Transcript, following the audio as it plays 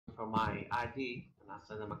for my ID, and I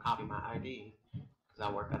sent them a copy of my ID because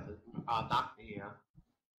I work as a doctor here,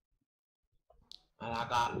 and I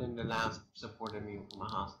got Linda Lounge supporting me from my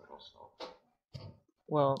hospital. So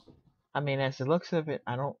Well, I mean, as the looks of it,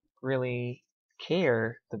 I don't really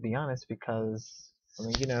care, to be honest, because, I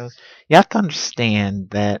mean, you have to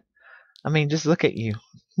understand that, I mean, just look at you.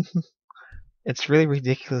 It's really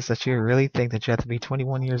ridiculous that you really think that you have to be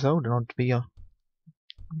 21 years old in order to be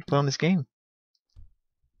playing this game.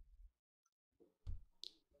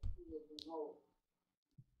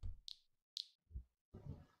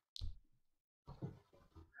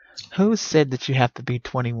 Who said that you have to be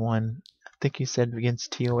 21? I think you said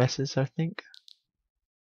against TOSs, I think.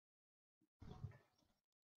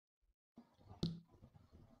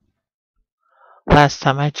 Last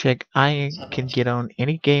time I checked, I can get on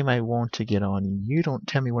any game I want to get on. You don't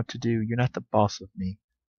tell me what to do. You're not the boss of me.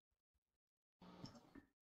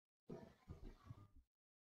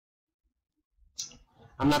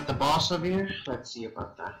 I'm not the boss of you. Let's see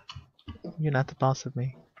about that. You're not the boss of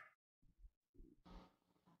me.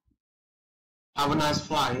 Have a nice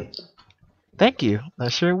flight. Thank you. I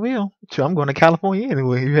sure will. So I'm going to California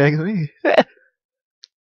anyway, you ask me.